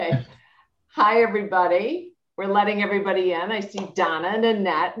Hi, everybody. We're letting everybody in. I see Donna and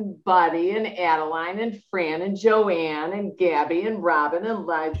Annette and Buddy and Adeline and Fran and Joanne and Gabby and Robin and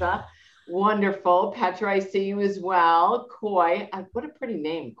Liza. Wonderful. Petra, I see you as well. Coy. What a pretty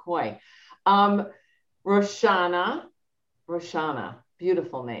name, Coy. Um, Roshana. Roshana.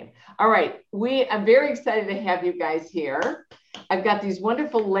 Beautiful name. All right. I'm very excited to have you guys here. I've got these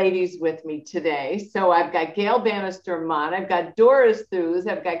wonderful ladies with me today. So I've got Gail Bannister-Munn, I've got Doris Thews,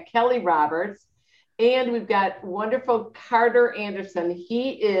 I've got Keli Roberts, and we've got wonderful Carter Anderson.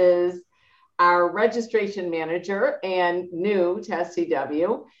 He is our registration manager and new to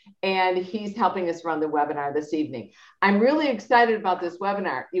SCW, and he's helping us run the webinar this evening. I'm really excited about this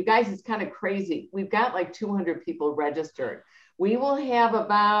webinar. You guys, it's kind of crazy. We've got like 200 people registered. We will have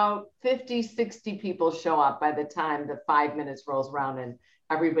about 50, 60 people show up by the time the 5 minutes rolls around and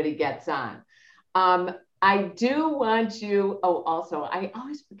everybody gets on. I do want you, also, I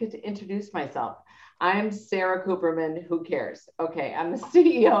always forget to introduce myself. I'm Sara Kooperman, who cares? Okay, I'm the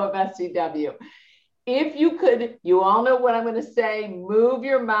CEO of SCW. If you could, you all know what I'm going to say, move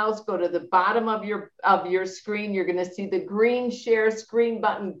your mouse, go to the bottom of your screen. You're going to see the green share screen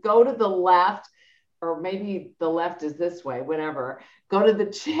button, go to the left, or maybe the left is this way, whatever. Go to the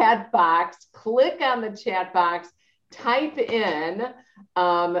chat box, click on the chat box, type in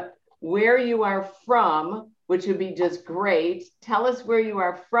where you are from, which would be just great. Tell us where you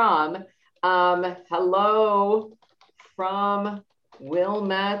are from. Hello from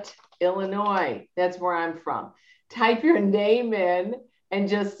Wilmette, Illinois. That's where I'm from. Type your name in and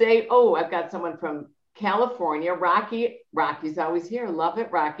just say, oh, I've got someone from California, Rocky's always here. Love it,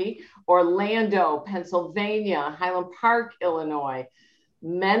 Rocky. Orlando, Pennsylvania, Highland Park, Illinois,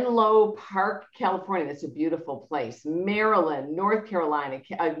 Menlo Park, California. That's a beautiful place. Maryland, North Carolina,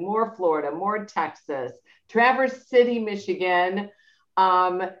 more Florida, more Texas, Traverse City, Michigan,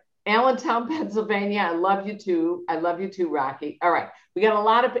 Allentown, Pennsylvania. I love you too. I love you too, Rocky. All right. We got a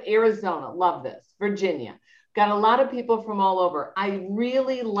lot of Arizona. Love this. Virginia. Got a lot of people from all over. I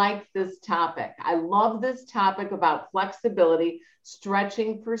really like this topic. I love this topic about flexibility,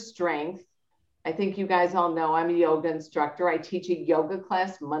 stretching for strength. I think you guys all know I'm a yoga instructor. I teach a yoga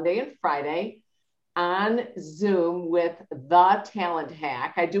class Monday and Friday on Zoom with The Talent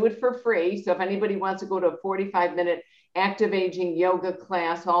Hack. I do it for free. So if anybody wants to go to a 45-minute active aging yoga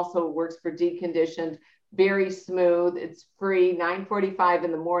class, also works for deconditioned, very smooth. It's free, 9:45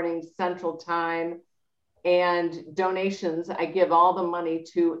 in the morning, Central Time. And donations, I give all the money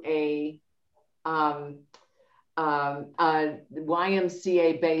to a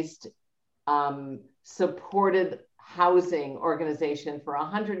YMCA-based supported housing organization for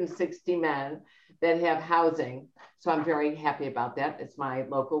 160 men that have housing. So I'm very happy about that. It's my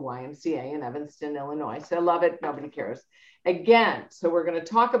local YMCA in Evanston, Illinois. So I love it. Nobody cares. Again, so we're going to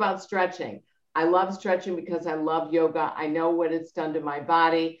talk about stretching. I love stretching because I love yoga. I know what it's done to my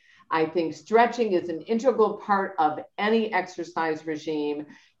body. I think stretching is an integral part of any exercise regime,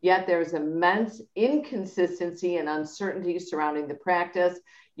 yet there's immense inconsistency and uncertainty surrounding the practice.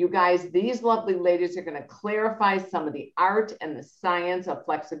 You guys, these lovely ladies are going to clarify some of the art and the science of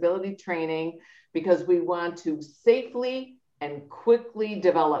flexibility training because we want to safely and quickly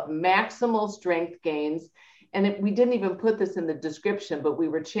develop maximal strength gains. And we didn't even put this in the description, but we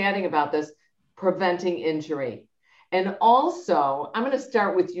were chatting about this, preventing injury. And also, I'm going to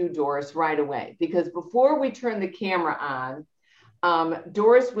start with you, Doris, right away, because before we turn the camera on,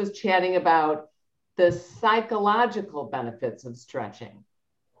 Doris was chatting about the psychological benefits of stretching.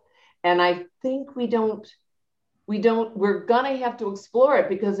 And I think we're going to have to explore it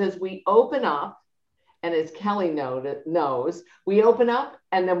because as we open up, and as Keli knows, we open up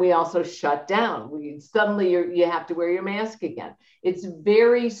and then we also shut down. You have to wear your mask again. It's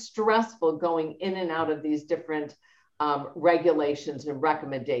very stressful going in and out of these different regulations and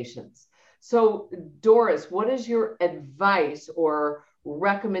recommendations. So Doris, what is your advice or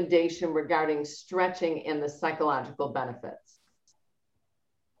recommendation regarding stretching and the psychological benefits?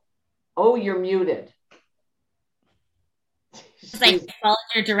 Oh, you're muted. Like follow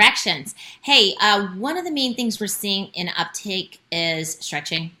your directions. Hey, one of the main things we're seeing in uptake is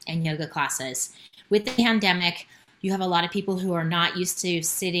stretching and yoga classes. With the pandemic, you have a lot of people who are not used to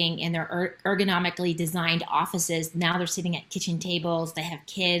sitting in their ergonomically designed offices. Now they're sitting at kitchen tables. They have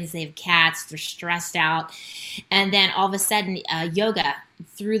kids, they have cats, they're stressed out. And then all of a sudden, yoga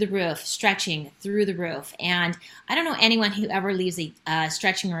through the roof, stretching through the roof. And I don't know anyone who ever leaves a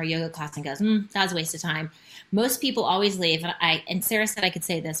stretching or a yoga class and goes, that was a waste of time. Most people always leave. And Sara said I could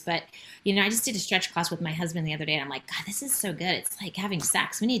say this, but I just did a stretch class with my husband the other day, and I'm like, God, this is so good. It's like having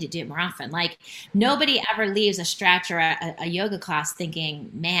sex. We need to do it more often. Like nobody ever leaves a stretch or a yoga class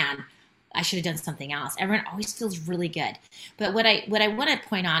thinking, man, I should have done something else. Everyone always feels really good. But what I want to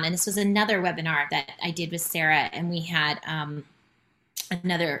point on, and this was another webinar that I did with Sara, and we had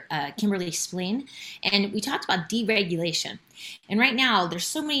another Kimberly Spleen, and we talked about deregulation. And right now, there's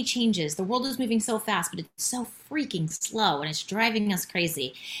so many changes. The world is moving so fast, but it's so freaking slow, and it's driving us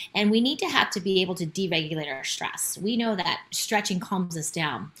crazy. And we need to have to be able to deregulate our stress. We know that stretching calms us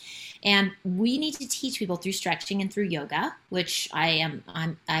down. And we need to teach people through stretching and through yoga, which I'm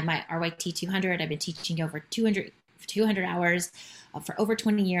my RYT 200. I've been teaching over 200 hours for over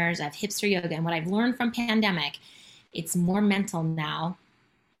 20 years. I have hipster yoga. And what I've learned from pandemic, it's more mental now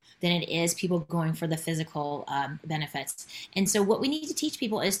than it is people going for the physical benefits. And so what we need to teach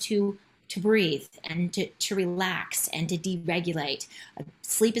people is to breathe and to relax and to deregulate.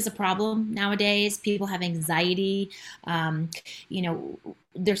 Sleep is a problem nowadays. People have anxiety.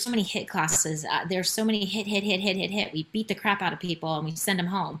 There's so many HIT classes. There's so many hit. We beat the crap out of people and we send them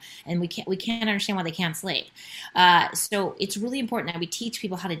home, and we can't understand why they can't sleep. So it's really important that we teach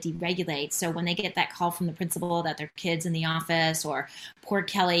people how to deregulate. So when they get that call from the principal that their kid's in the office, or poor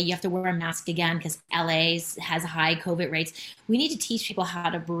Keli, you have to wear a mask again because LA has high COVID rates. We need to teach people how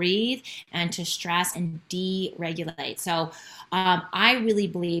to breathe and to stress and deregulate. So I really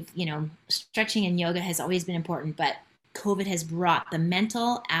believe, stretching and yoga has always been important, but COVID has brought the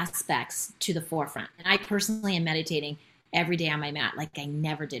mental aspects to the forefront. And I personally am meditating every day on my mat like I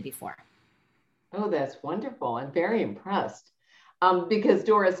never did before. Oh, that's wonderful. I'm very impressed. Because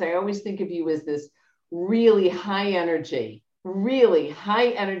Doris, I always think of you as this really high energy,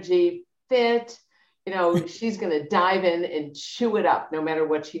 fit. She's going to dive in and chew it up no matter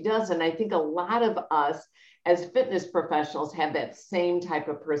what she does. And I think a lot of us as fitness professionals have that same type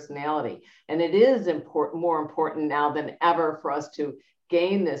of personality. And it is more important now than ever for us to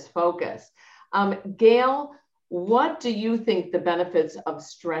gain this focus. Gail, what do you think the benefits of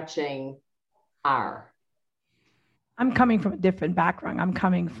stretching are? I'm coming from a different background. I'm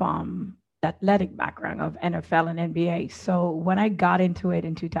coming from the athletic background of NFL and NBA. So when I got into it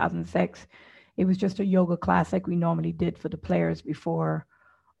in 2006, it was just a yoga class like we normally did for the players before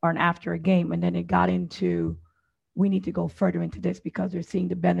or after a game. And then it got into, we need to go further into this because they're seeing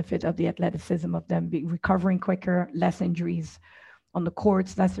the benefit of the athleticism of them recovering quicker, less injuries on the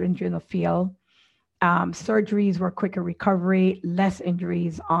courts, less injury in the field. Surgeries were quicker recovery, less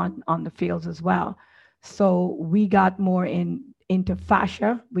injuries on the fields as well. So we got more into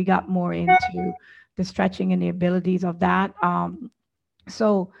fascia. We got more into the stretching and the abilities of that.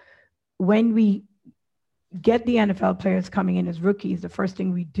 So when we get the NFL players coming in as rookies, the first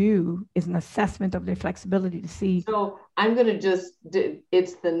thing we do is an assessment of their flexibility to see. So I'm going to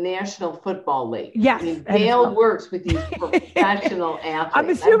it's the National Football League. Yes. Gail works with these professional athletes. I'm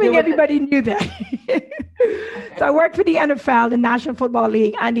assuming everybody knew that. So I work for the NFL, the National Football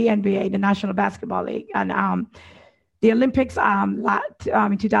League, and the NBA, the National Basketball League. And the Olympics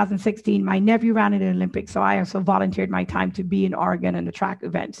in 2016, my nephew ran in the Olympics. So I also volunteered my time to be in Oregon in the track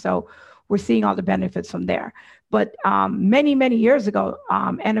event. So we're seeing all the benefits from there. But many, many years ago,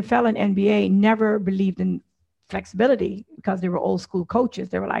 NFL and NBA never believed in flexibility because they were old school coaches.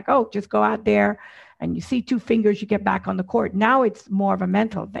 They were like, oh, just go out there and you see two fingers, you get back on the court. Now it's more of a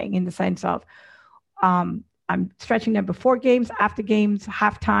mental thing in the sense of I'm stretching them before games, after games,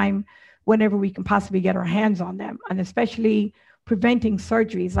 halftime, whenever we can possibly get our hands on them. And especially preventing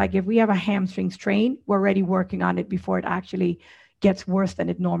surgeries. Like if we have a hamstring strain, we're already working on it before it actually gets worse than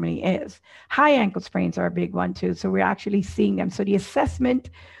it normally is. High ankle sprains are a big one too. So we're actually seeing them. So the assessment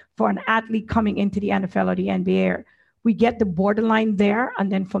for an athlete coming into the NFL or the NBA, we get the borderline there,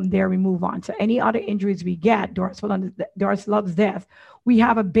 and then from there we move on. So any other injuries we get, Doris loves death, we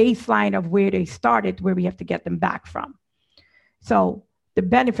have a baseline of where they started, where we have to get them back from. So the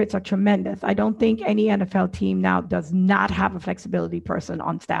benefits are tremendous. I don't think any NFL team now does not have a flexibility person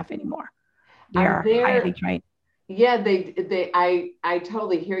on staff anymore. They are highly trained. Yeah, I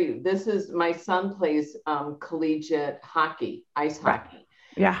totally hear you. This is, my son plays collegiate hockey, ice hockey.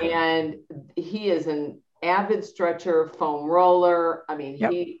 Yeah. And he is an avid stretcher, foam roller. I mean,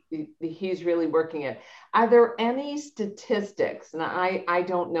 yep. he's really working it. Are there any statistics, and I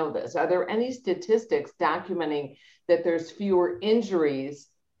don't know this, are there any statistics documenting that there's fewer injuries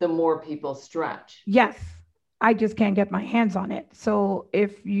the more people stretch? Yes. I just can't get my hands on it. So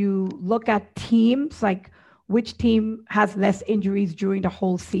if you look at teams, like which team has less injuries during the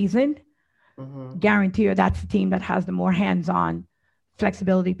whole season, guarantee you that's the team that has the more hands-on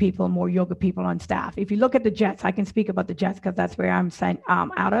flexibility people, more yoga people on staff. If you look at the Jets, I can speak about the Jets because that's where I'm sent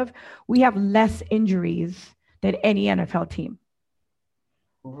out of. We have less injuries than any NFL team.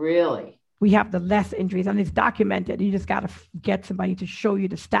 Really? we have the less injuries, and it's documented. You just got to get somebody to show you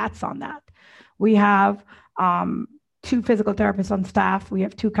the stats on that. We have 2 physical therapists on staff. We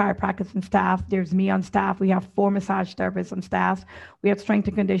have 2 chiropractors on staff. There's me on staff. We have 4 massage therapists on staff. We have strength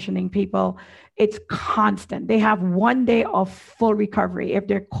and conditioning people. It's constant. They have 1 day of full recovery. If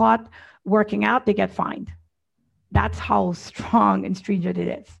they're caught working out, they get fined. That's how strong and stringent it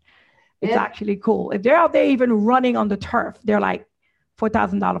is. It's actually cool. If they're out there even running on the turf, they're like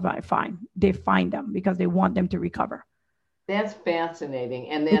 $4,000 fine. They fine them because they want them to recover. That's fascinating.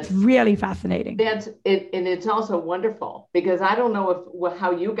 And it's really fascinating. That's it. And it's also wonderful because I don't know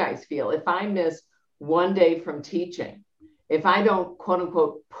how you guys feel. If I miss 1 day from teaching, if I don't quote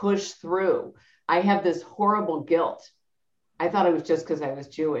unquote push through, I have this horrible guilt. I thought it was just because I was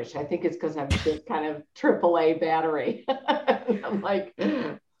Jewish. I think it's because I'm just kind of AAA battery. I'm like,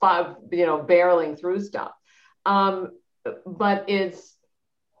 barreling through stuff. But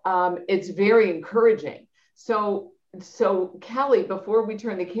it's very encouraging. So Keli, before we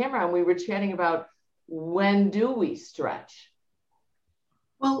turn the camera on, we were chatting about when do we stretch?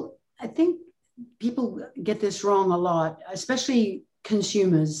 Well, I think people get this wrong a lot, especially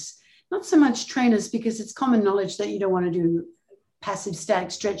consumers, not so much trainers, because it's common knowledge that you don't want to do passive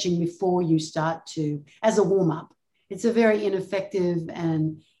static stretching before you start to, as a warm-up. It's a very ineffective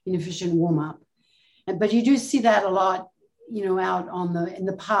and inefficient warm-up. But you do see that a lot, out in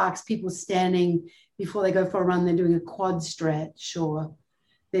the parks, people standing before they go for a run, they're doing a quad stretch or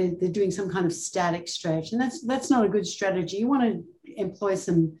they're doing some kind of static stretch. And that's not a good strategy. You want to employ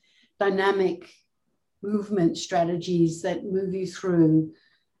some dynamic movement strategies that move you through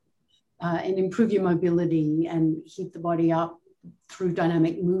and improve your mobility and keep the body up through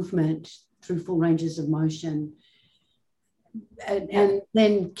dynamic movement, through full ranges of motion. And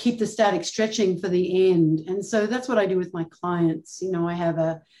then keep the static stretching for the end. And so that's what I do with my clients. I have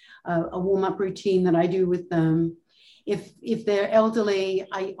a warm-up routine that I do with them. If they're elderly,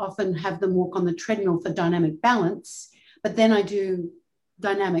 I often have them walk on the treadmill for dynamic balance, but then I do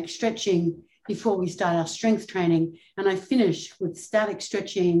dynamic stretching before we start our strength training. And I finish with static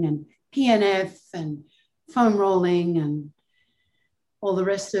stretching and PNF and foam rolling and all the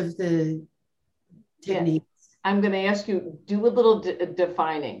rest of the techniques. I'm going to ask you, do a little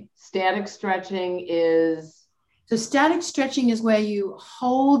defining. Static stretching is? So static stretching is where you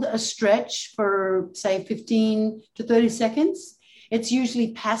hold a stretch for, say, 15 to 30 seconds. It's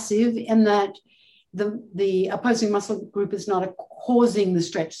usually passive in that the opposing muscle group is not causing the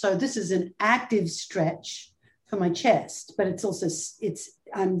stretch. So this is an active stretch for my chest, but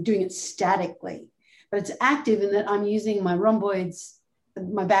I'm doing it statically. But it's active in that I'm using my rhomboids,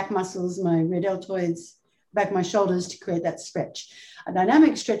 my back muscles, my rear deltoids, back of my shoulders to create that stretch. A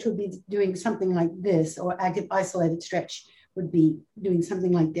dynamic stretch would be doing something like this, or active isolated stretch would be doing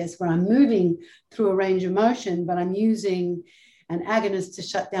something like this, where I'm moving through a range of motion, but I'm using an agonist to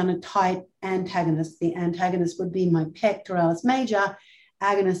shut down a tight antagonist. The antagonist would be my pectoralis major,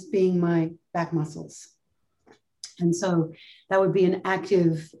 agonist being my back muscles. And so that would be an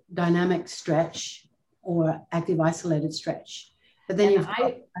active dynamic stretch or active isolated stretch. But then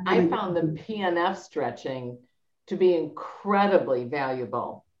I found the PNF stretching to be incredibly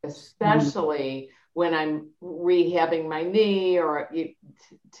valuable, especially when I'm rehabbing my knee, or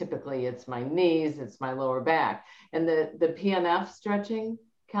typically it's my knees, it's my lower back. And the PNF stretching,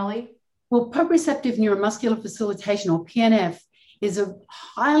 Keli? Well, proprioceptive neuromuscular facilitation, or PNF, is a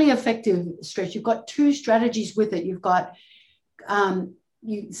highly effective stretch. You've got 2 strategies with it. You've got,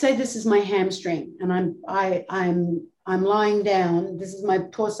 you say this is my hamstring, and I'm lying down. This is my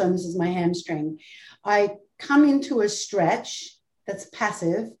torso, and this is my hamstring. I come into a stretch that's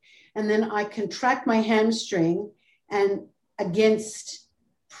passive, and then I contract my hamstring and against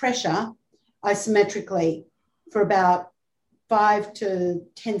pressure isometrically for about 5 to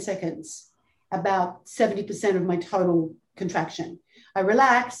 10 seconds, about 70% of my total contraction. I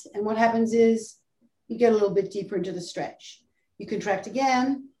relax, and what happens is you get a little bit deeper into the stretch. You contract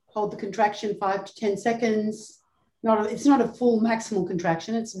again, hold the contraction 5 to 10 seconds. It's not a full maximal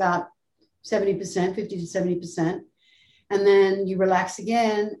contraction. It's about 70%, 50 to 70%. And then you relax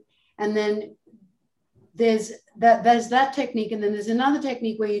again. And then there's that technique. And then there's another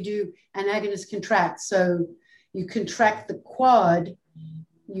technique where you do an agonist contract. So you contract the quad,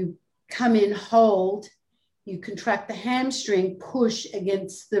 you come in, hold, you contract the hamstring, push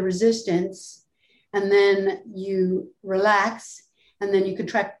against the resistance, and then you relax, and then you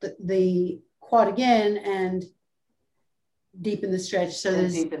contract the quad again and deepen the stretch. So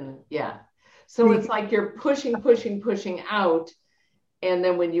So it's like you're pushing out, and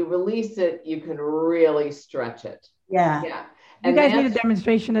then when you release it, you can really stretch it. Yeah. You guys need a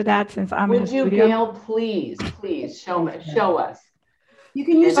demonstration of that since I'm in the studio. Would you, Gail, please show us. You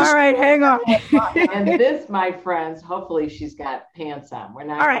can use. All right, hang on. And this, my friends, hopefully she's got pants on. We're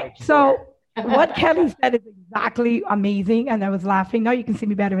not. All right. So what Keli said is exactly amazing, and I was laughing. Now you can see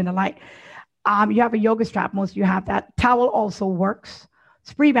me better in the light. You have a yoga strap. Most of you have that. Towel also works.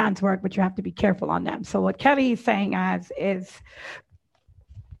 Spree bands work, but you have to be careful on them. So what Keli is saying is,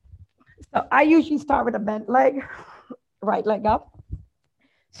 so I usually start with a bent leg, right leg up,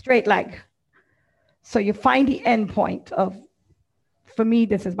 straight leg. So you find the end point of, for me,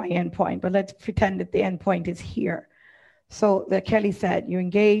 this is my end point, but let's pretend that the end point is here. So that Keli said, you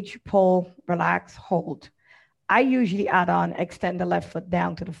engage, pull, relax, hold. I usually add on, extend the left foot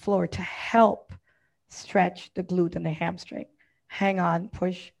down to the floor to help stretch the glute and the hamstring. Hang on,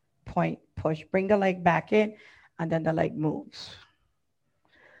 push, point, push. Bring the leg back in, and then the leg moves.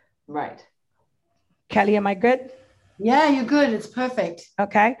 Right. Keli, am I good? Yeah, you're good. It's perfect.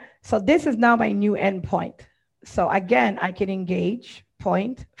 Okay. So this is now my new end point. So again, I can engage,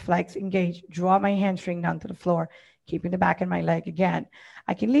 point, flex, engage, draw my hamstring down to the floor, keeping the back of my leg again.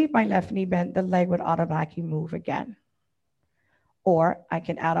 I can leave my left knee bent, the leg would automatically move again. Or I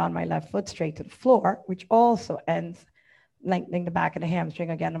can add on my left foot straight to the floor, which also ends lengthening the back of the hamstring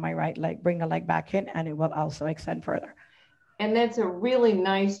again on my right leg, bring the leg back in, and it will also extend further. And that's a really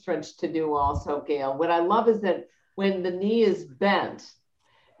nice stretch to do also, Gail. What I love is that when the knee is bent,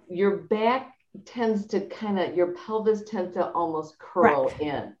 your back tends to your pelvis tends to almost curl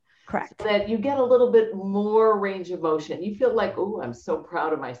in. Correct. So that you get a little bit more range of motion. You feel like, oh, I'm so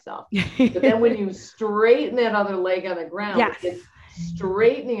proud of myself. But then when you straighten that other leg on the ground, yes. It's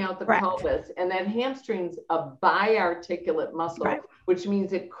straightening out the Correct. pelvis, and that hamstring's a biarticulate muscle, right. which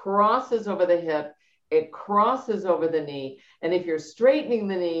means it crosses over the hip, it crosses over the knee, and if you're straightening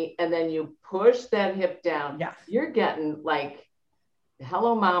the knee and then you push that hip down, yes. you're getting like,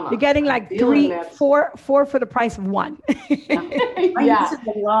 hello, mama. You're getting like four for the price of one. Yeah.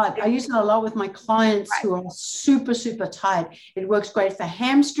 I use it a lot with my clients right. who are super, super tight. It works great for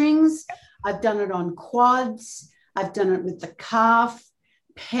hamstrings. I've done it on quads. I've done it with the calf,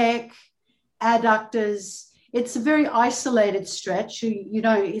 pec, adductors. It's a very isolated stretch. You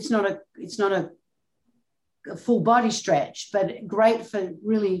know, it's not a full body stretch, but great for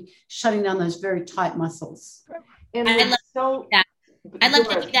really shutting down those very tight muscles. And I love that. I'd love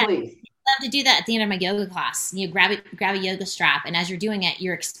to do that. Please. I love to do that at the end of my yoga class. You grab a yoga strap, and as you're doing it,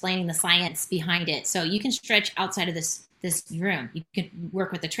 you're explaining the science behind it. So you can stretch outside of this room. You can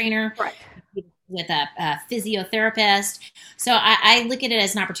work with a trainer, right. with a physiotherapist. So I look at it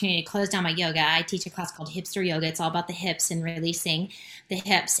as an opportunity to close down my yoga. I teach a class called Hipster Yoga. It's all about the hips and releasing the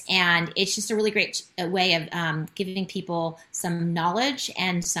hips. And it's just a really great way of giving people some knowledge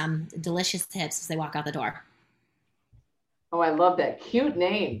and some delicious tips as they walk out the door. Oh, I love that. Cute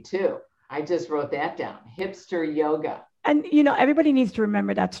name too. I just wrote that down. Hipster Yoga. And, you know, everybody needs to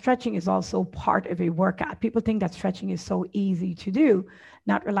remember that stretching is also part of a workout. People think that stretching is so easy to do,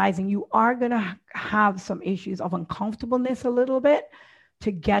 not realizing you are going to have some issues of uncomfortableness a little bit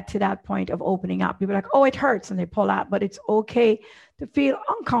to get to that point of opening up. People are like, oh, it hurts, and they pull out, but it's okay to feel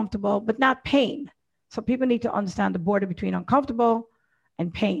uncomfortable, but not pain. So people need to understand the border between uncomfortable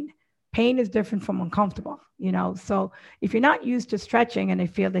and pain. Pain is different from uncomfortable, you know? So if you're not used to stretching and they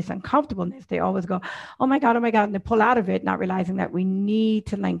feel this uncomfortableness, they always go, oh my God, and they pull out of it, not realizing that we need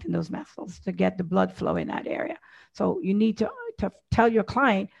to lengthen those muscles to get the blood flow in that area. So you need to tell your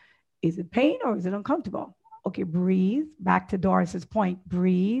client, is it pain or is it uncomfortable? Okay, breathe. Back to Doris's point,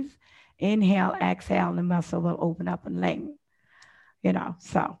 breathe, inhale, exhale, and the muscle will open up and lengthen, you know,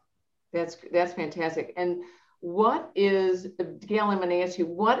 so. That's fantastic. And what is, Gail, I'm going to ask you,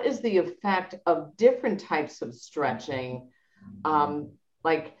 what is the effect of different types of stretching?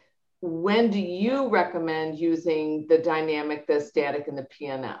 Like, when do you recommend using the dynamic, the static, and the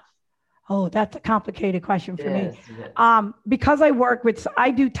PNF? Oh, that's a complicated question for me. Because I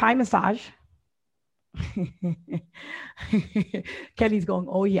do Thai massage. Kelly's going,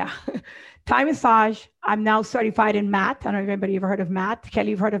 oh yeah. Thai massage. I'm now certified in mat. I don't know if anybody ever heard of mat. Kelly,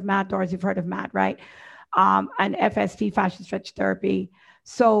 you've heard of mat. Doris, you've heard of mat, right? And FST, fascial stretch therapy.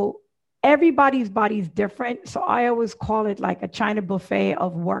 So everybody's body is different. So I always call it like a China buffet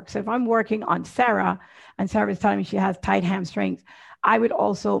of work. So if I'm working on Sara and Sara's telling me she has tight hamstrings, I would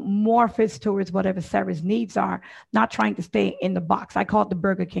also morph it towards whatever Sara's needs are, not trying to stay in the box. I call it the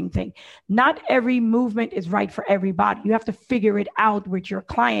Burger King thing. Not every movement is right for everybody. You have to figure it out with your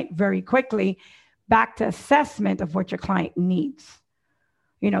client very quickly, back to assessment of what your client needs.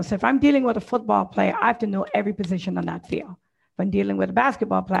 You know, so if I'm dealing with a football player, I have to know every position on that field. When dealing with a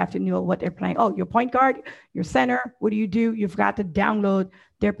basketball player, I have to know what they're playing. Oh, your point guard, your center, what do? You've got to download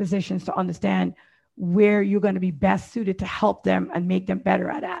their positions to understand where you're going to be best suited to help them and make them better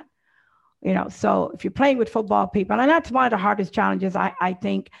at that. So if you're playing with football people, and that's one of the hardest challenges I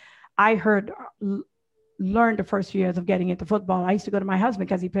think I learned the first few years of getting into football. I used to go to my husband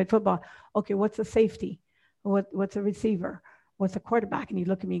because he played football. Okay, what's a safety? What's a receiver? What's a quarterback? And he'd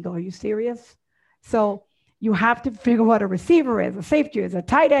look at me and go, are you serious? So you have to figure what a receiver is, a safety is, a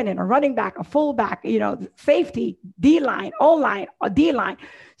tight end, and a running back, a fullback, safety, D-line, O-line, or D-line.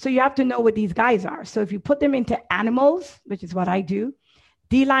 So you have to know what these guys are. So if you put them into animals, which is what I do,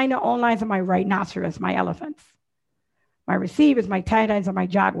 D-line or O-lines are my rhinoceros, my elephants. My receivers, my tight ends are my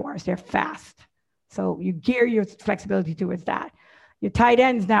jaguars. They're fast. So you gear your flexibility towards that. Your tight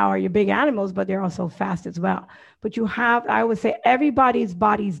ends now are your big animals, but they're also fast as well. But I would say everybody's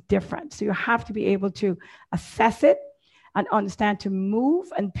body is different. So you have to be able to assess it and understand to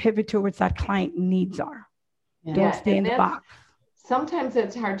move and pivot towards that client needs are. Yeah. Don't stay in the box. Sometimes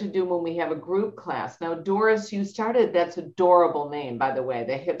it's hard to do when we have a group class. Now, Doris, you started, that's adorable name, by the way,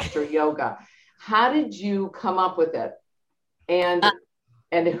 the hipster yoga. How did you come up with it? And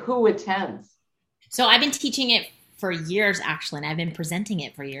who attends? So I've been teaching it for years, actually, and I've been presenting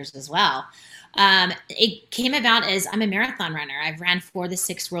it for years as well. It came about as I'm a marathon runner. I've ran 4 of the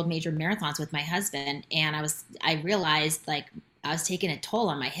 6 world major marathons with my husband, and I realized I was taking a toll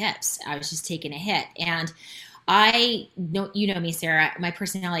on my hips. I was just taking a hit, and you know me, Sara. My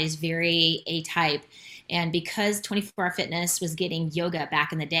personality is very A-type. And because 24-Hour Fitness was getting yoga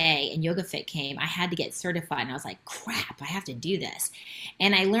back in the day and Yoga Fit came, I had to get certified. And I was like, crap, I have to do this.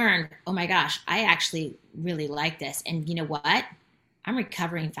 And I learned, oh my gosh, I actually really like this. And you know what? I'm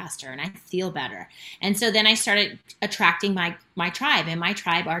recovering faster and I feel better. And so then I started attracting my tribe, and my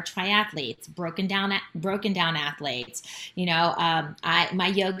tribe are triathletes, broken down athletes.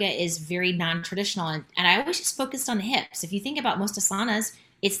 My yoga is very non-traditional, and I always just focused on the hips. If you think about most asanas,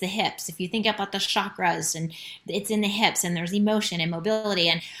 it's the hips. If you think about the chakras, and it's in the hips, and there's emotion and mobility.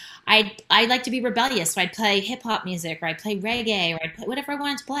 And I like to be rebellious, so I'd play hip hop music, or I'd play reggae, or I'd play whatever I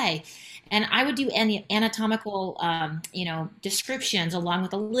wanted to play. And I would do any anatomical, descriptions along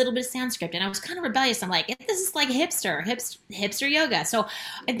with a little bit of Sanskrit. And I was kind of rebellious. I'm like, this is like hipster yoga. So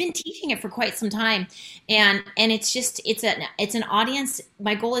I've been teaching it for quite some time, and it's an audience.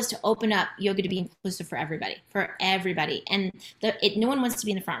 My goal is to open up yoga to be inclusive for everybody. And no one wants to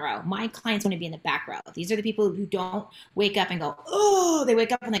be in the front row. My clients want to be in the back row. These are the people who don't wake up and go, oh. They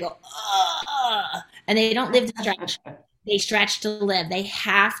wake up and they go, oh, and they don't live to stretch. They stretch to live. They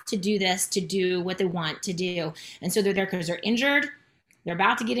have to do this to do what they want to do. And so they're there because they're injured. They're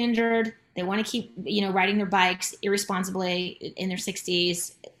about to get injured. They want to keep, riding their bikes irresponsibly in their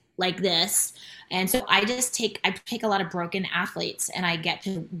 60s like this. And so I take a lot of broken athletes, and I get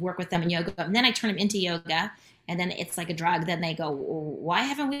to work with them in yoga. And then I turn them into yoga, and then it's like a drug. Then they go, why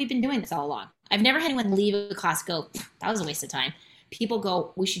haven't we been doing this all along? I've never had anyone leave a class go, that was a waste of time. People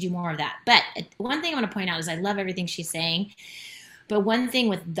go, we should do more of that. But one thing I want to point out is I love everything she's saying. But one thing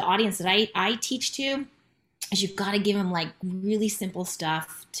with the audience that I teach to is you've got to give them like really simple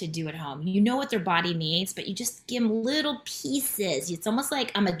stuff to do at home. You know what their body needs, but you just give them little pieces. It's almost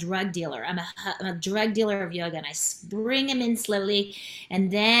like I'm a drug dealer. I'm a drug dealer of yoga, and I bring them in slowly, and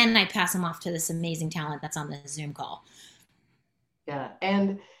then I pass them off to this amazing talent that's on the Zoom call. Yeah,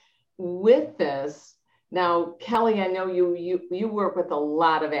 and with this, now, Keli, I know you work with a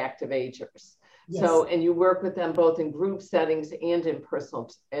lot of active agers. Yes. So, and you work with them both in group settings and in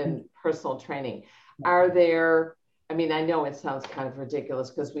personal training. Are there, I know it sounds kind of ridiculous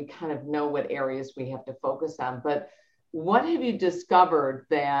because we kind of know what areas we have to focus on, but what have you discovered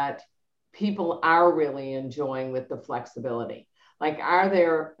that people are really enjoying with the flexibility? Like,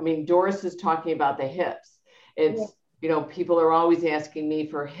 Doris is talking about the hips. It's, people are always asking me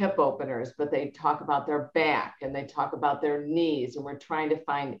for hip openers, but they talk about their back and they talk about their knees, and we're trying to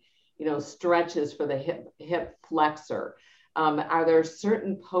find, stretches for the hip flexor. Are there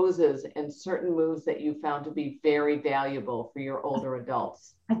certain poses and certain moves that you found to be very valuable for your older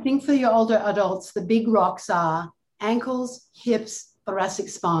adults? I think for your older adults, the big rocks are ankles, hips, thoracic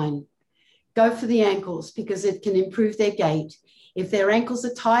spine. Go for the ankles because it can improve their gait. If their ankles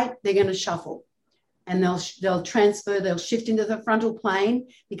are tight, they're going to shuffle. And they'll shift into the frontal plane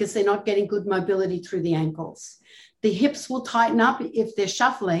because they're not getting good mobility through the ankles. The hips will tighten up if they're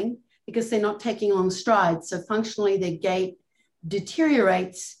shuffling because they're not taking long strides. So functionally, their gait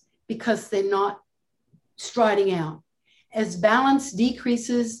deteriorates because they're not striding out. As balance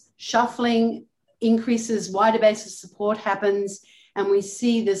decreases, shuffling increases, wider base of support happens, and we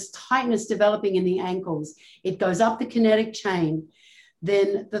see this tightness developing in the ankles. It goes up the kinetic chain.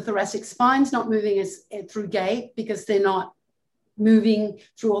 Then the thoracic spine's not moving through gait because they're not moving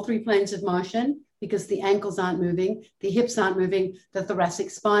through all three planes of motion, because the ankles aren't moving, the hips aren't moving, the thoracic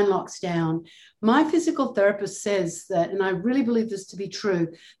spine locks down. My physical therapist says that, and I really believe this to be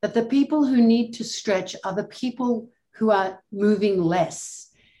true, that the people who need to stretch are the people who are moving less.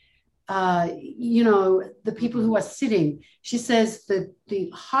 The people who are sitting. She says that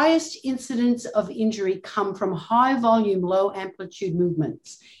the highest incidence of injury come from high volume, low amplitude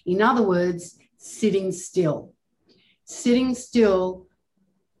movements. In other words, sitting still. Sitting still,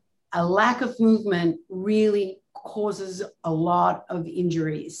 a lack of movement really causes a lot of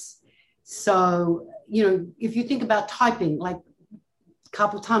injuries. So, if you think about typing, like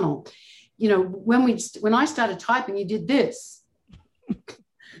carpal tunnel, when I started typing, you did this.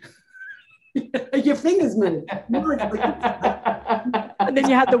 Your fingers move. And then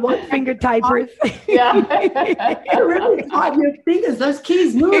you had the one finger typers. Yeah. You really type your fingers, those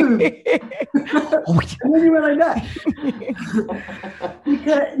keys move. And then you went like that.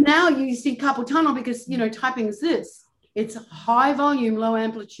 Because now you see carpal tunnel because, typing is this. It's high volume, low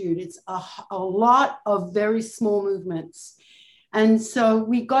amplitude. It's a lot of very small movements. And so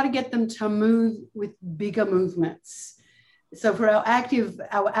we got to get them to move with bigger movements. So for our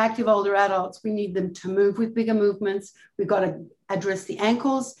active older adults, we need them to move with bigger movements. We've got to address the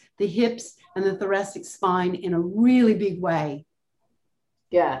ankles, the hips, and the thoracic spine in a really big way.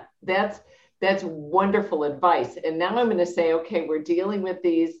 Yeah, that's wonderful advice. And now I'm going to say, okay, we're dealing with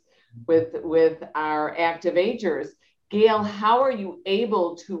these with our active agers. Gail, how are you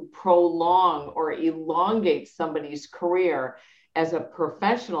able to prolong or elongate somebody's career as a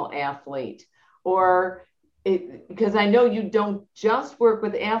professional athlete? Because I know you don't just work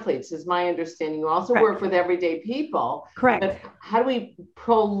with athletes, is my understanding. You also work with everyday people. Correct. But how do we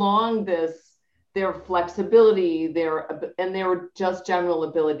prolong their flexibility, their just general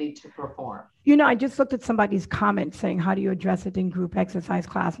ability to perform? I just looked at somebody's comment saying, how do you address it in group exercise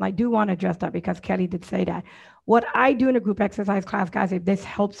class? And I do want to address that because Keli did say that. What I do in a group exercise class, guys, if this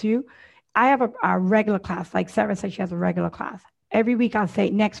helps you, I have a regular class. Like Sara said, she has a regular class. Every week I'll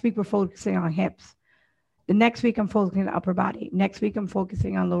say, next week we're focusing on hips. The next week I'm focusing on upper body. Next week I'm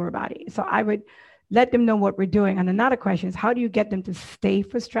focusing on lower body. So I would let them know what we're doing. And another question is, how do you get them to stay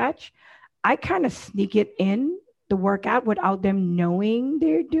for stretch? I kind of sneak it in the workout without them knowing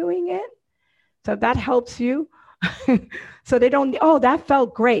they're doing it. So that helps you. So they don't, that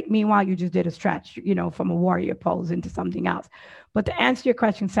felt great. Meanwhile, you just did a stretch, from a warrior pose into something else. But to answer your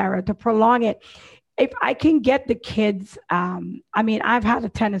question, Sara, to prolong it, if I can get the kids, I've had a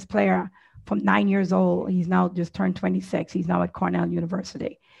tennis player from 9 years old. He's now just turned 26. He's now at Cornell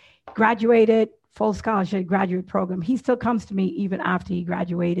University. Graduated, full scholarship graduate program. He still comes to me even after he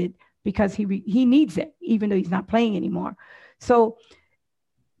graduated because he needs it, even though he's not playing anymore. So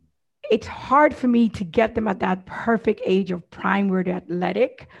it's hard for me to get them at that perfect age of prime where they're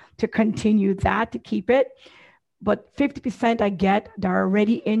athletic to continue that, to keep it. But 50% I get, they're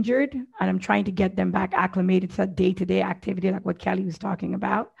already injured, and I'm trying to get them back acclimated to day-to-day activity like what Keli was talking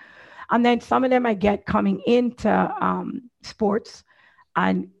about. And then some of them I get coming into sports,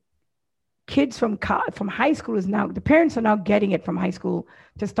 and kids from high school is now, the parents are now getting it from high school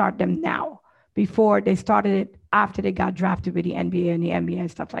to start them now. Before they started it after they got drafted with the NBA and the NBA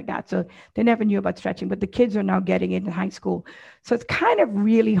and stuff like that. So they never knew about stretching, but the kids are now getting it in high school. So it's kind of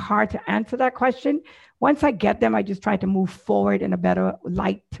really hard to answer that question. Once I get them, I just try to move forward in a better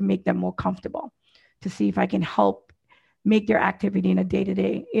light to make them more comfortable, to see if I can help make their activity in a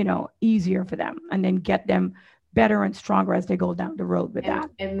day-to-day, easier for them, and then get them better and stronger as they go down the road with that.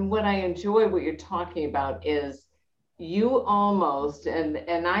 And what I enjoy what you're talking about is you almost,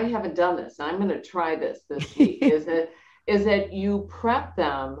 and I haven't done this, I'm going to try this week, is that you prep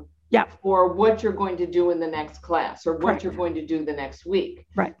them for what you're going to do in the next class or what you're going to do the next week.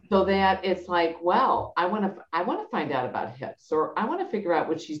 Right. So that it's like, well, I want to find out about hips, or I want to figure out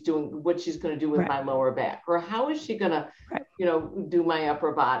what she's doing, what she's going to do with my lower back, or how is she going to, do my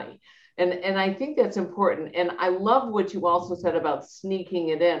upper body. And I think that's important. And I love what you also said about sneaking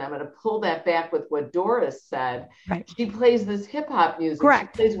it in. I'm going to pull that back with what Doris said. Right. She plays this hip hop music.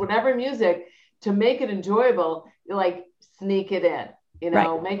 Correct. She plays whatever music to make it enjoyable. You like sneak it in,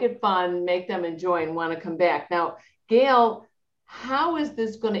 make it fun, make them enjoy and want to come back. Now, Gail, how is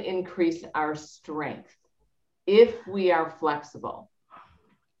this going to increase our strength if we are flexible?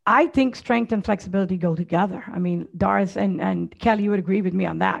 I think strength and flexibility go together. I mean, Doris and Keli, you would agree with me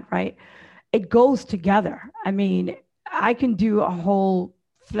on that, right? It goes together. I mean, I can do a whole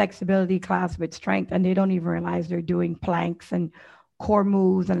flexibility class with strength and they don't even realize they're doing planks and core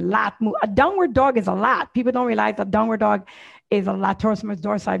moves and lat move. A downward dog is a lat. People don't realize a downward dog is a latissimus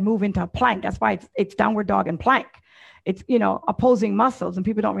dorsi move into a plank. That's why it's downward dog and plank. It's, opposing muscles, and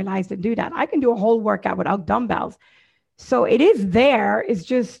people don't realize to do that. I can do a whole workout without dumbbells. So it is there. It's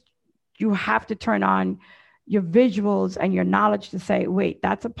just, you have to turn on your visuals and your knowledge to say, wait,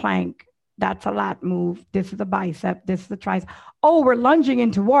 that's a plank. That's a lat move. This is a bicep. This is a tricep. Oh, we're lunging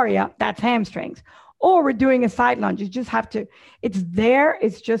into warrior. That's hamstrings. Or we're doing a side lunge. You just have to, it's there.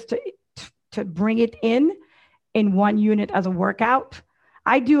 It's just to bring it in one unit as a workout.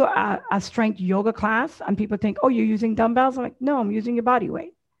 I do a strength yoga class, and people think, oh, you're using dumbbells? I'm like, no, I'm using your body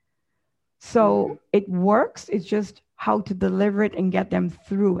weight. So it works. It's just how to deliver it and get them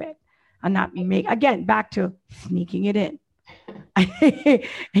through it, and not again, back to sneaking it in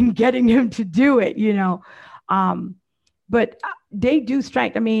and getting them to do it, but they do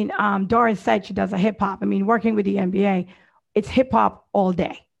strength. I mean, Doris said she does a hip hop. I mean, working with the NBA, it's hip hop all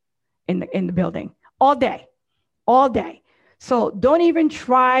day in the building, all day. So don't even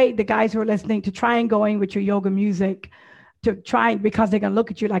try, the guys who are listening, to try and go in with your yoga music because they're going to look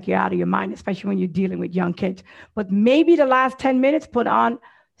at you like you're out of your mind, especially when you're dealing with young kids. But maybe the last 10 minutes, put on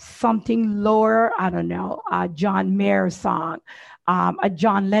something lower. I don't know, a John Mayer song, a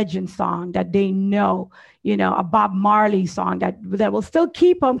John Legend song that they know, a Bob Marley song that will still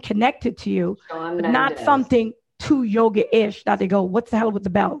keep them connected to you, but not something too yoga-ish that they go, what's the hell with the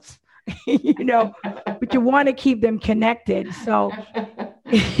bells? But you want to keep them connected. So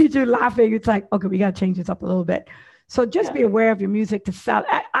you're laughing. It's like, okay, we got to change this up a little bit. So just be aware of your music to sell.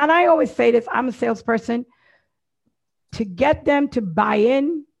 And I always say this, I'm a salesperson. To get them to buy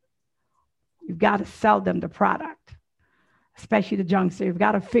in, you've got to sell them the product, especially the youngster. You've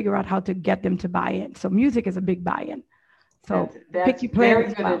got to figure out how to get them to buy in. So music is a big buy-in. So pick your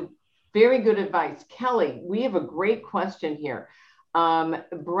players. Very good advice. Keli, we have a great question here.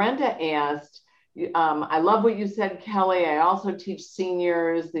 Brenda asked, I love what you said, Keli. I also teach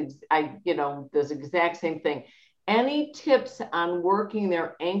seniors. This exact same thing. Any tips on working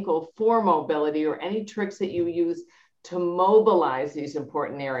their ankle for mobility, or any tricks that you use to mobilize these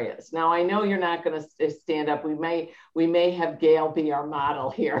important areas? Now, I know you're not going to stand up. We may have Gail be our model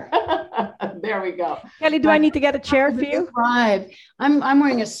here. There we go. Keli, do I need to get a chair for you? Right. I'm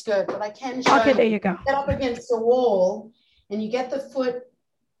wearing a skirt, but I can show there you go. Get up against the wall, and you get the foot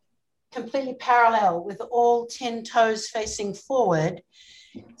completely parallel with all 10 toes facing forward.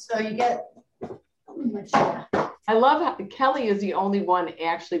 So you get, I love how Keli is the only one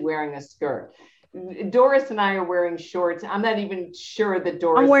actually wearing a skirt. Doris and I are wearing shorts. I'm not even sure that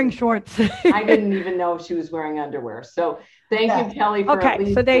Doris. I'm wearing shorts. I didn't even know if she was wearing underwear. So thank you, Keli. For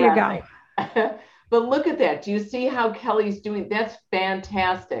okay, so there you go. But look at that. Do you see how Kelly's doing? That's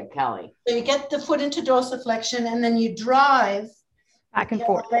fantastic, Keli. So you get the foot into dorsiflexion, and then you drive back and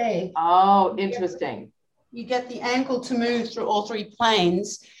forth. Oh, interesting. You get the ankle to move through all three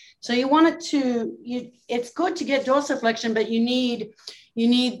planes. So you want it to, it's good to get dorsiflexion, but you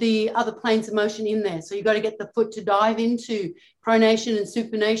need the other planes of motion in there. So you got to get the foot to dive into pronation and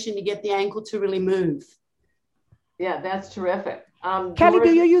supination to get the ankle to really move. Yeah, that's terrific. Keli, Doris,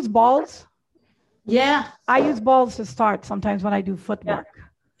 do you use balls? Yeah. I use balls to start sometimes when I do footwork.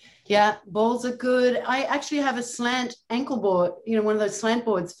 Yeah, balls are good. I actually have a slant ankle board, one of those slant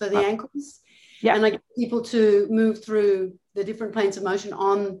boards for the ankles. Yeah. And I get people to move through the different planes of motion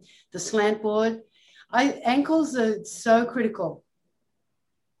on the slant board. Ankles are so critical.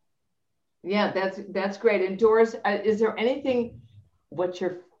 Yeah, that's great. And Doris, is there what's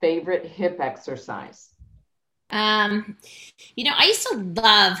your favorite hip exercise? I used to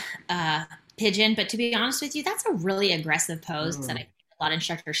love pigeon, but to be honest with you, that's a really aggressive pose that I think a lot of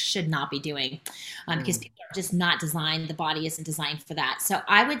instructors should not be doing because people are just not designed. The body isn't designed for that. So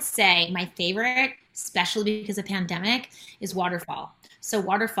I would say my favorite, especially because of pandemic, is waterfall. So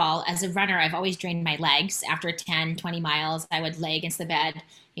waterfall, as a runner, I've always drained my legs. After 10, 20 miles, I would lay against the bed,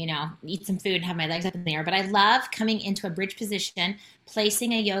 eat some food and have my legs up in the air. But I love coming into a bridge position,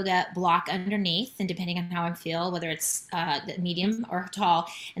 placing a yoga block underneath, and depending on how I feel, whether it's medium or tall,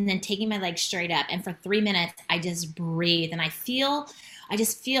 and then taking my legs straight up. And for 3 minutes, I just breathe. And I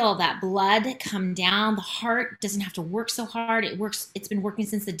just feel that blood come down. The heart doesn't have to work so hard. It works. It's been working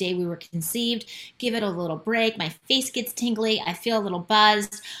since the day we were conceived. Give it a little break. My face gets tingly. I feel a little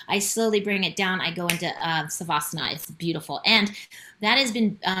buzzed. I slowly bring it down. I go into Savasana. It's beautiful. And that has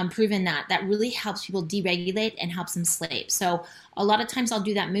been proven that really helps people deregulate and helps them sleep. So a lot of times I'll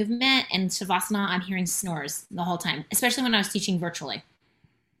do that movement, and Savasana, I'm hearing snores the whole time, especially when I was teaching virtually.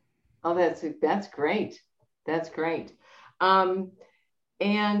 Oh, that's great. That's great.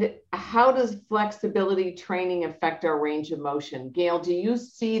 And how does flexibility training affect our range of motion? Gail, do you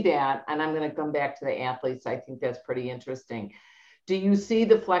see that? And I'm going to come back to the athletes. I think that's pretty interesting. Do you see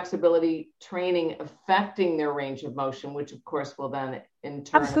the flexibility training affecting their range of motion, which of course will then in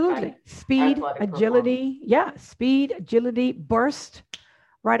turn Absolutely. Speed, agility. Yeah. Speed, agility, burst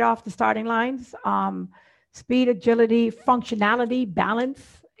right off the starting lines. Speed, agility, functionality,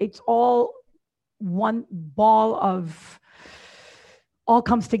 balance. It's all one ball of, all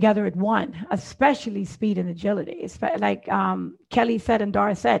comes together at one, especially speed and agility. It's like Keli said and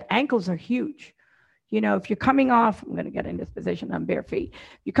Doris said, ankles are huge. You know, if you're coming off, I'm going to get in this position on bare feet.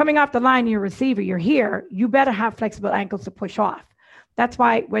 You're coming off the line, you're a receiver, you're here, you better have flexible ankles to push off. That's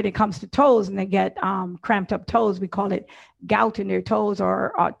why when it comes to toes and they get cramped up toes, we call it gout in their toes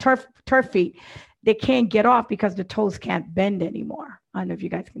or turf feet. They can't get off because the toes can't bend anymore. I don't know if you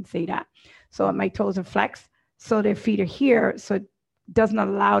guys can see that. So my toes are flexed, so their feet are here. So it doesn't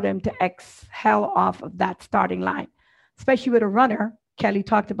allow them to exhale off of that starting line, especially with a runner. Keli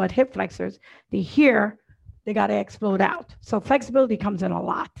talked about hip flexors. They got to explode out. So flexibility comes in a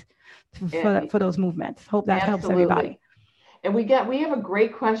lot for those movements. Hope that helps everybody. And we have a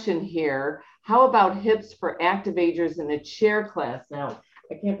great question here. How about hips for active agers in the chair class? Now,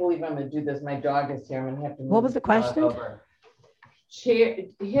 I can't believe I'm going to do this. My dog is here. I'm going to have to move. What was the question? Over. Chair,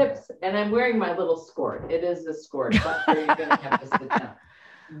 hips, and I'm wearing my little skirt. It is a skirt, but you're going to have to sit down.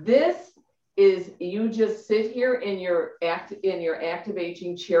 This is, you just sit here in your active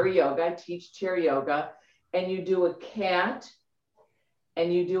aging chair yoga. I teach chair yoga, and you do a cat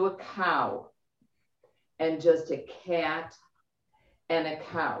and you do a cow and just a cat and a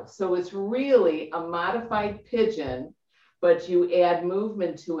cow. So it's really a modified pigeon, but you add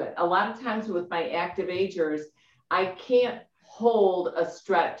movement to it. A lot of times with my active agers, I can't hold a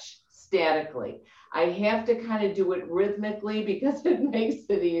stretch statically. I have to kind of do it rhythmically because it makes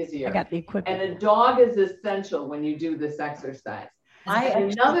it easier. I got the equipment. And a dog is essential when you do this exercise.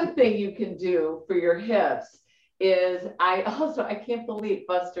 Another thing you can do for your hips is I can't believe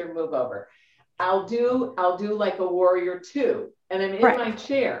Buster, move over. I'll do like a warrior two, and I'm in my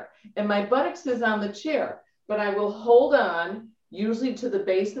chair and my buttocks is on the chair, but I will hold on usually to the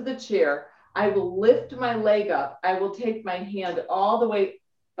base of the chair. I will lift my leg up. I will take my hand all the way.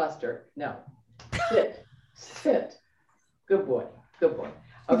 Buster, no. Sit. Good boy.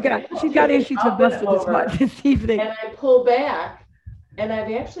 Okay. She's got issues with Buster this evening. And I pull back, and I've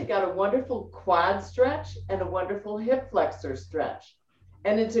actually got a wonderful quad stretch and a wonderful hip flexor stretch.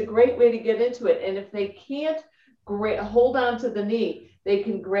 And it's a great way to get into it. And if they can't hold on to the knee, they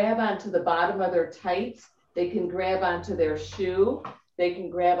can grab onto the bottom of their tights. They can grab onto their shoe. They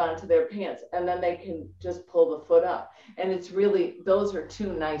can grab onto their pants, and then they can just pull the foot up. And it's really, those are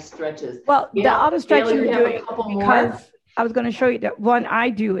two nice stretches. Well, the other stretch you're doing, because I was going to show you that one I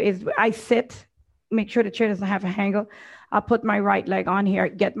do is I sit, make sure the chair doesn't have a angle. I'll put my right leg on here,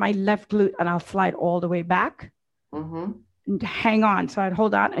 get my left glute, and I'll slide all the way back. Mm-hmm. And hang on. So I'd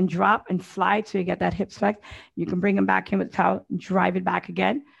hold on and drop and slide so you get that hip flex. You can bring them back in with the towel and drive it back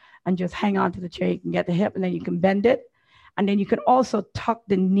again and just hang on to the chair. You can get the hip, and then you can bend it. And then you can also tuck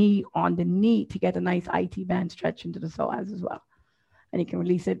the knee on the knee to get a nice IT band stretch into the psoas as well. And you can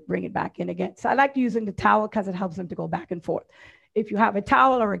release it, bring it back in again. So I like using the towel because it helps them to go back and forth. If you have a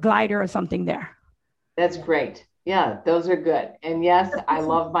towel or a glider or something there. That's great. Yeah, those are good. And yes, I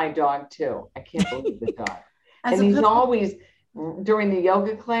love my dog too. I can't believe the dog. And he's always, during the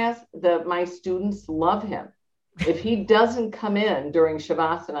yoga class, my students love him. If he doesn't come in during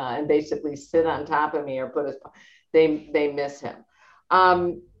Shavasana and basically sit on top of me or put his, they miss him.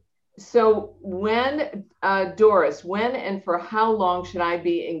 So when, Doris, when and for how long should I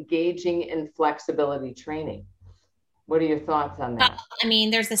be engaging in flexibility training? What are your thoughts on that? I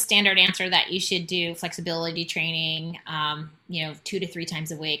mean, there's the standard answer that you should do flexibility training, 2 to 3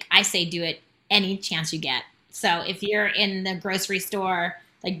 times a week. I say do it any chance you get. So if you're in the grocery store,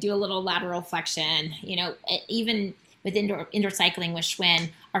 like do a little lateral flexion, even with indoor cycling with Schwinn,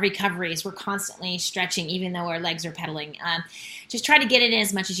 our recoveries, we're constantly stretching, even though our legs are pedaling. Just try to get it in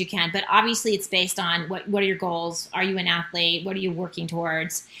as much as you can. But obviously it's based on what are your goals? Are you an athlete? What are you working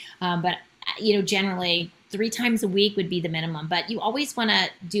towards? But generally 3 times a week would be the minimum. But you always want to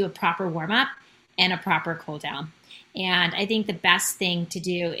do a proper warm up and a proper cool down. And I think the best thing to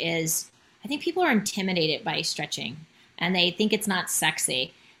do is, I think people are intimidated by stretching and they think it's not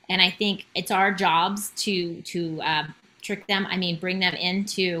sexy. And I think it's our jobs to trick them. I mean, bring them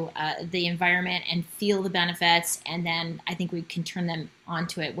into the environment and feel the benefits. And then I think we can turn them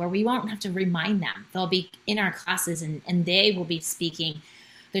onto it where we won't have to remind them. They'll be in our classes and they will be speaking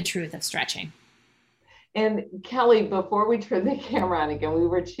the truth of stretching. And Keli, before we turned the camera on again, we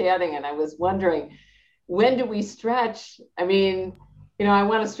were chatting and I was wondering, when do we stretch? I mean, I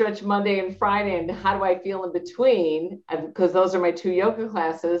want to stretch Monday and Friday, and how do I feel in between? Because those are my 2 yoga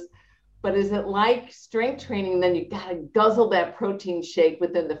classes. But is it like strength training? Then you got to guzzle that protein shake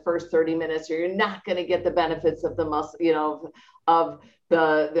within the first 30 minutes, or you're not going to get the benefits of the muscle, of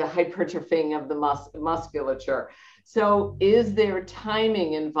the hypertrophying of the musculature. So is there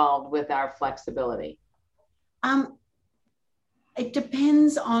timing involved with our flexibility? It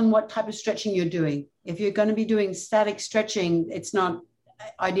depends on what type of stretching you're doing. If you're going to be doing static stretching, it's not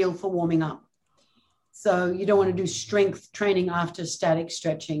ideal for warming up. So you don't want to do strength training after static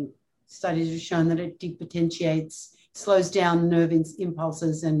stretching. Studies have shown that it depotentiates, slows down nerve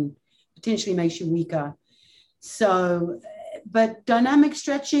impulses, and potentially makes you weaker. So, but dynamic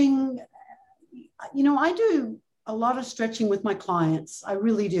stretching, I do a lot of stretching with my clients. I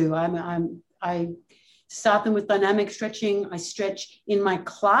really do. I start them with dynamic stretching. I stretch in my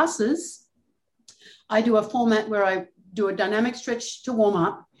classes. I do a format where I do a dynamic stretch to warm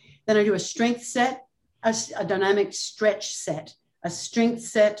up. Then I do a strength set, a dynamic stretch set, a strength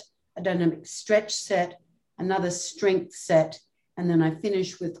set, a dynamic stretch set, another strength set, and then I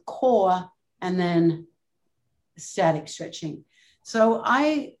finish with core and then static stretching. So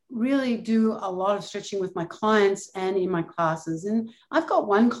I really do a lot of stretching with my clients and in my classes. And I've got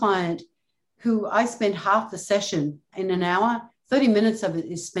one client who I spend half the session in an hour, 30 minutes of it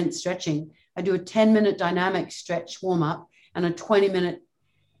is spent stretching. I do a 10-minute dynamic stretch warm-up and a 20-minute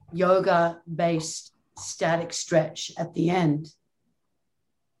yoga-based static stretch at the end.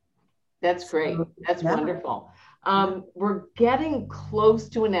 That's great. That's wonderful. We're getting close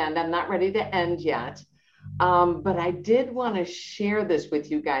to an end. I'm not ready to end yet, but I did want to share this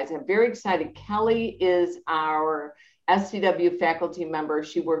with you guys. I'm very excited. Keli is our SCW faculty member.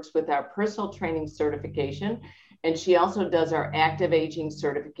 She works with our personal training certification, and she also does our active aging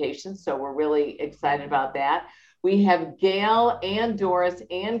certification. So we're really excited about that. We have Gail and Doris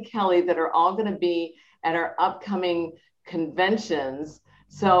and Keli that are all going to be at our upcoming conventions.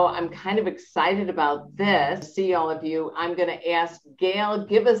 So I'm kind of excited about this. See all of you. I'm going to ask Gail,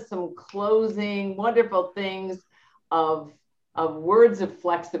 give us some closing wonderful things of words of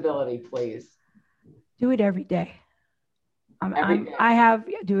flexibility, please. Do it every day.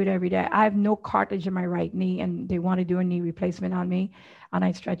 Do it every day. I have no cartilage in my right knee, and they want to do a knee replacement on me, and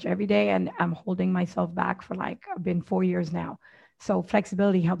I stretch every day, and I'm holding myself back for I've been 4 years now. So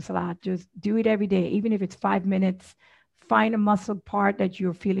flexibility helps a lot. Just do it every day, even if it's 5 minutes. Find a muscle part that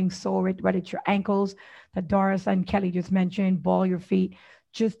you're feeling sore with, whether it's your ankles that Doris and Keli just mentioned, ball your feet,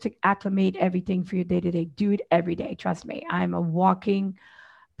 just to acclimate everything for your day-to-day. Do it every day. Trust me. I'm a walking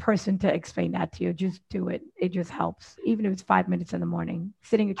person to explain that to you. Just do it. It just helps. Even if it's 5 minutes in the morning,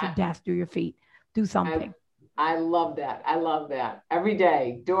 sitting at your desk, do your feet, do something. I love that. I love that. Every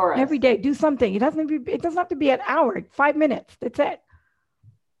day, Doris. Every day, do something. It doesn't have to be an hour, 5 minutes. That's it.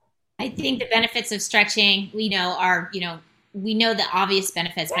 I think the benefits of stretching, we know the obvious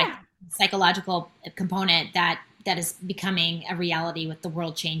benefits, but psychological component that is becoming a reality with the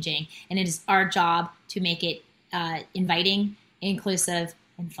world changing. And it is our job to make it inviting, inclusive,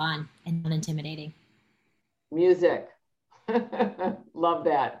 and fun, and not intimidating. Music. Love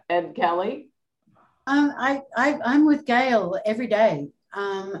that. And Keli? I'm with Gail every day.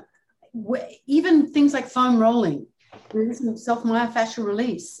 Even things like foam rolling. Some self-myofascial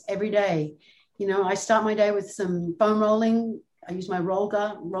release every day. I start my day with some foam rolling. I use my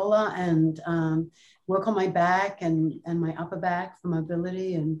roller and work on my back and my upper back for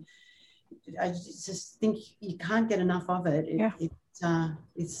mobility. And I just think you can't get enough of it.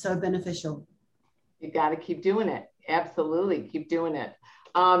 It's so beneficial. You got to keep doing it. Absolutely. Keep doing it.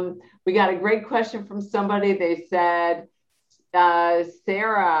 We got a great question from somebody. They said,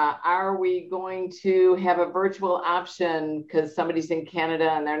 Sara, are we going to have a virtual option because somebody's in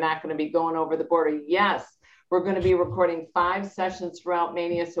Canada and they're not going to be going over the border? Yes, we're going to be recording 5 sessions throughout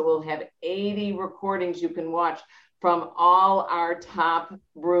Mania. So we'll have 80 recordings you can watch from all our top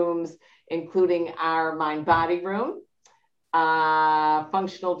rooms, including our mind body room,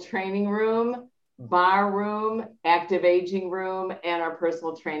 functional training room, bar room, active aging room, and our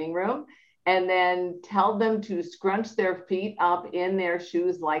personal training room. And then tell them to scrunch their feet up in their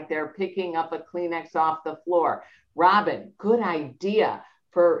shoes like they're picking up a Kleenex off the floor. Robin, good idea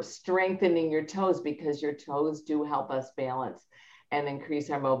for strengthening your toes, because your toes do help us balance and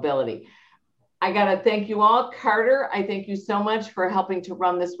increase our mobility. I got to thank you all. Carter, I thank you so much for helping to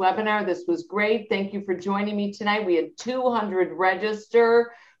run this webinar. This was great. Thank you for joining me tonight. We had 200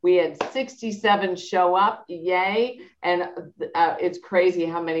 register We had 67 show up. Yay. And it's crazy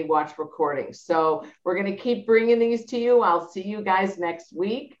how many watch recordings. So we're going to keep bringing these to you. I'll see you guys next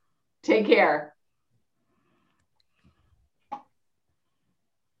week. Take care.